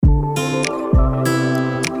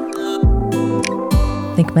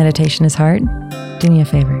Think meditation is hard? Do me a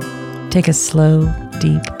favor. Take a slow,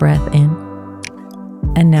 deep breath in.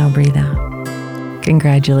 And now breathe out.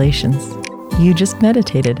 Congratulations. You just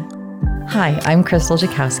meditated. Hi, I'm Crystal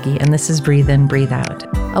Jakowski, and this is Breathe In, Breathe Out,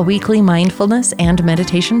 a weekly mindfulness and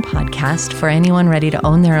meditation podcast for anyone ready to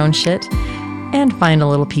own their own shit and find a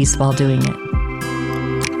little peace while doing it.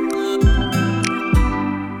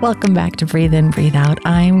 Welcome back to Breathe In, Breathe Out.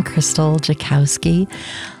 I'm Crystal Jakowski.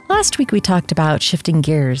 Last week we talked about shifting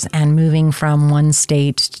gears and moving from one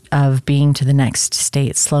state of being to the next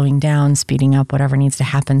state, slowing down, speeding up, whatever needs to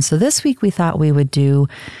happen. So this week we thought we would do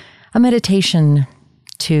a meditation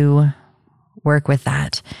to work with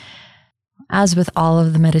that. As with all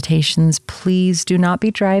of the meditations, please do not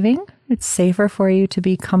be driving. It's safer for you to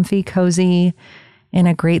be comfy, cozy, in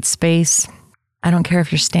a great space. I don't care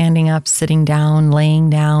if you're standing up, sitting down, laying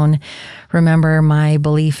down. Remember, my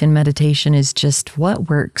belief in meditation is just what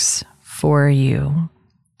works for you.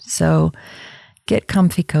 So get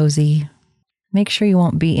comfy, cozy. Make sure you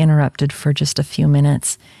won't be interrupted for just a few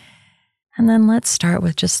minutes. And then let's start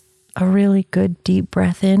with just a really good deep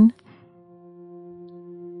breath in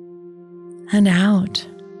and out.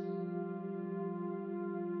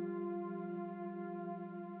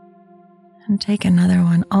 And take another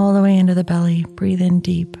one all the way into the belly. Breathe in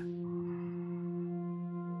deep.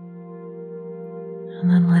 And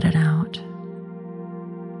then let it out.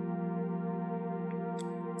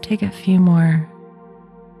 Take a few more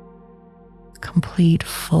complete,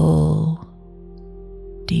 full,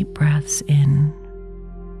 deep breaths in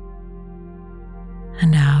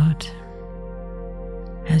and out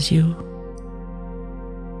as you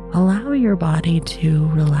allow your body to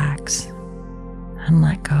relax and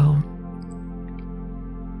let go.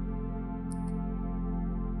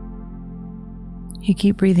 You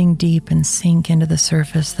keep breathing deep and sink into the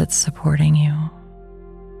surface that's supporting you.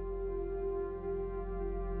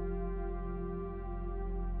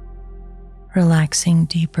 Relaxing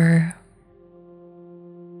deeper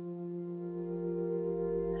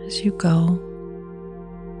as you go.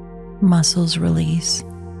 Muscles release.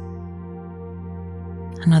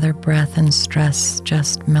 Another breath and stress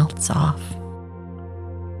just melts off.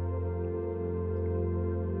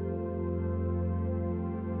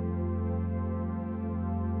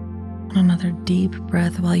 Another deep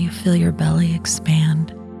breath while you feel your belly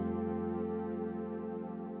expand.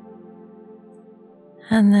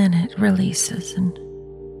 And then it releases and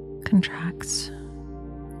contracts.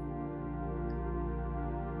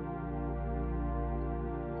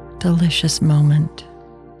 Delicious moment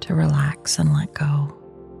to relax and let go.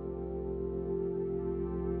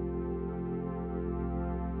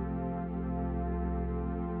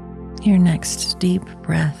 Your next deep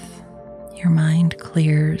breath, your mind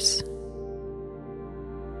clears.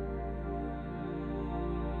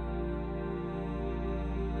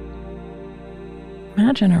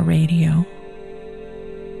 Imagine a radio.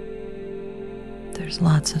 There's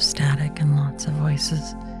lots of static and lots of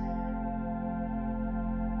voices.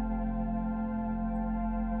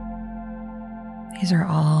 These are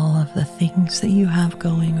all of the things that you have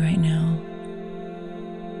going right now.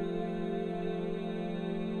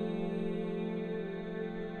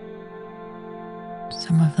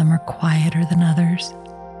 Some of them are quieter than others,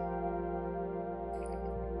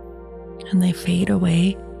 and they fade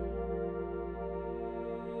away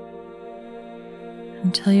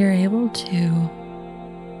until you're able to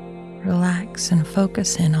relax and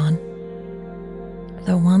focus in on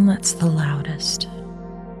the one that's the loudest.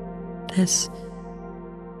 This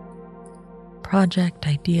project,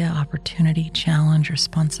 idea, opportunity, challenge,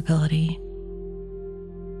 responsibility.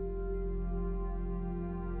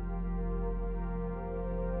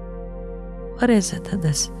 What is it that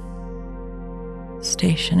this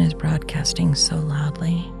station is broadcasting so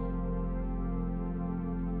loudly?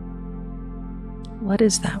 What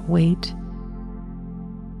is that weight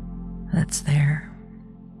that's there?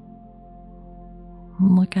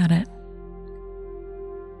 Look at it.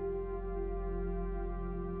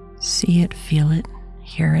 See it, feel it,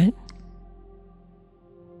 hear it.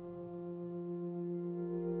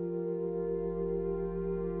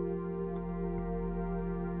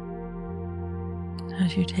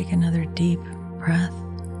 As you take another deep breath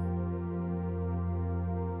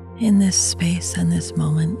in this space and this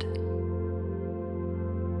moment,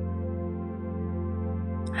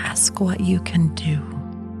 ask what you can do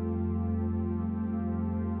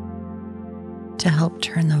to help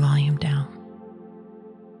turn the volume down.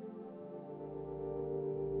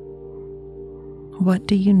 What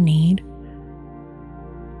do you need?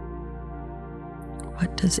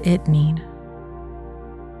 What does it need?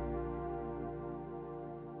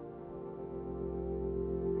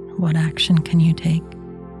 What action can you take?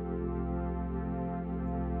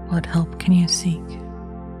 What help can you seek?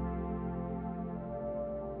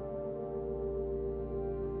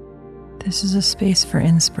 This is a space for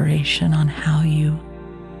inspiration on how you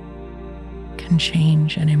can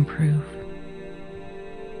change and improve.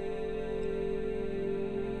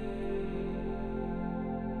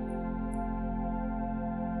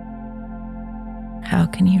 How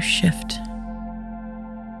can you shift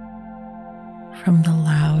from the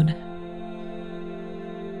loud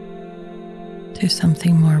to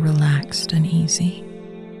something more relaxed and easy?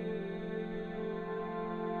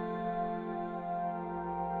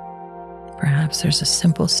 Perhaps there's a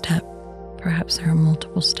simple step, perhaps there are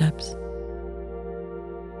multiple steps.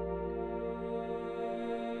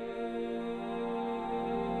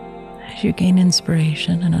 As you gain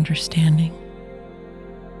inspiration and understanding,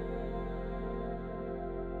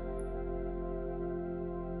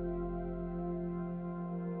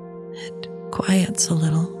 it quiets a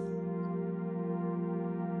little,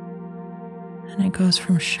 and it goes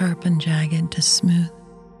from sharp and jagged to smooth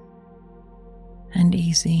and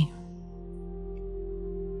easy.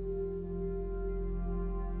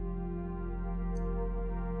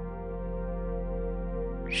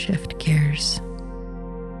 Shift gears,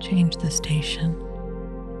 change the station.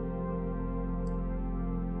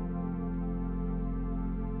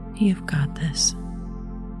 You've got this.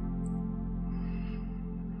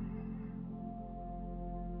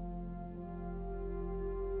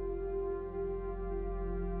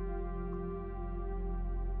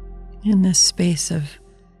 In this space of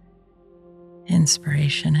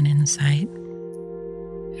inspiration and insight,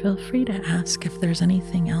 feel free to ask if there's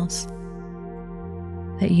anything else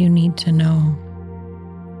that you need to know.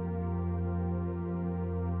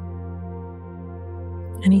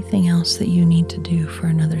 Anything else that you need to do for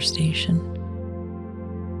another station,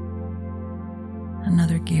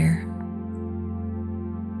 another gear.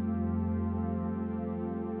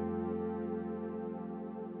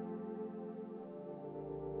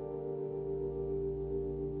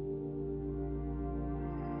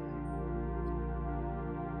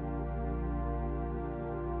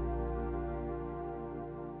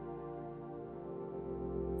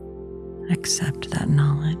 Accept that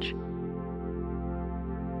knowledge.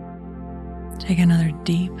 Take another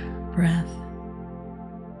deep breath.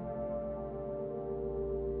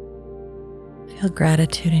 Feel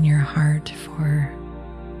gratitude in your heart for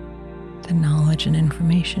the knowledge and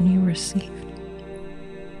information you received,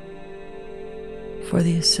 for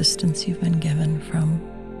the assistance you've been given from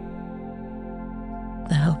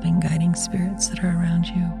the helping, guiding spirits that are around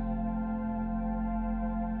you.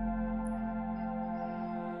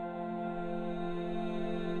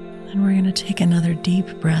 And we're going to take another deep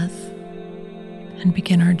breath and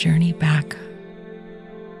begin our journey back.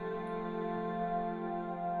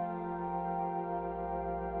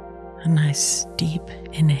 A nice deep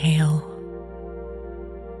inhale.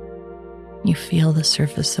 You feel the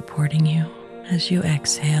surface supporting you as you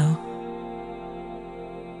exhale.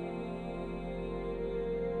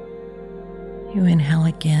 You inhale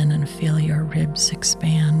again and feel your ribs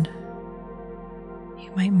expand. You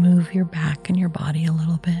might move your back and your body a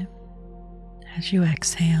little bit as you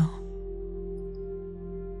exhale.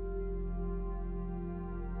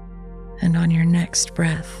 And on your next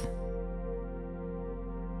breath,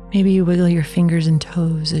 maybe you wiggle your fingers and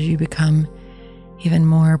toes as you become even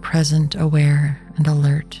more present, aware, and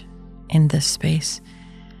alert in this space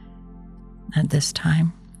at this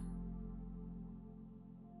time.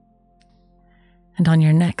 And on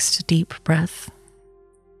your next deep breath,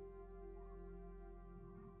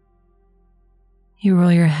 you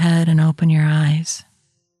roll your head and open your eyes,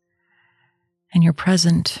 and you're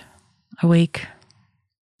present, awake,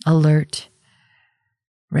 alert,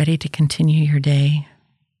 ready to continue your day.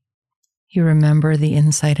 You remember the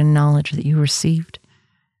insight and knowledge that you received.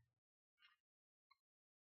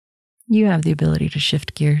 You have the ability to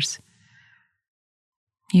shift gears.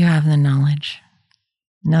 You have the knowledge.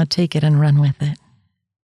 Now take it and run with it.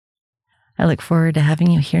 I look forward to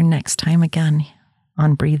having you here next time again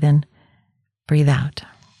on Breathe In, Breathe Out.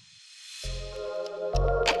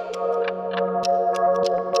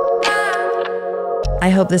 I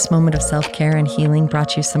hope this moment of self-care and healing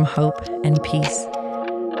brought you some hope and peace.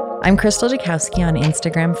 I'm Crystal Jakowski on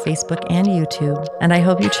Instagram, Facebook, and YouTube, and I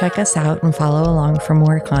hope you check us out and follow along for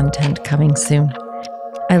more content coming soon.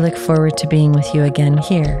 I look forward to being with you again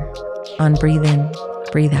here on Breathe In,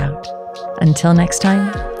 Breathe Out. Until next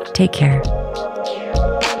time, take care.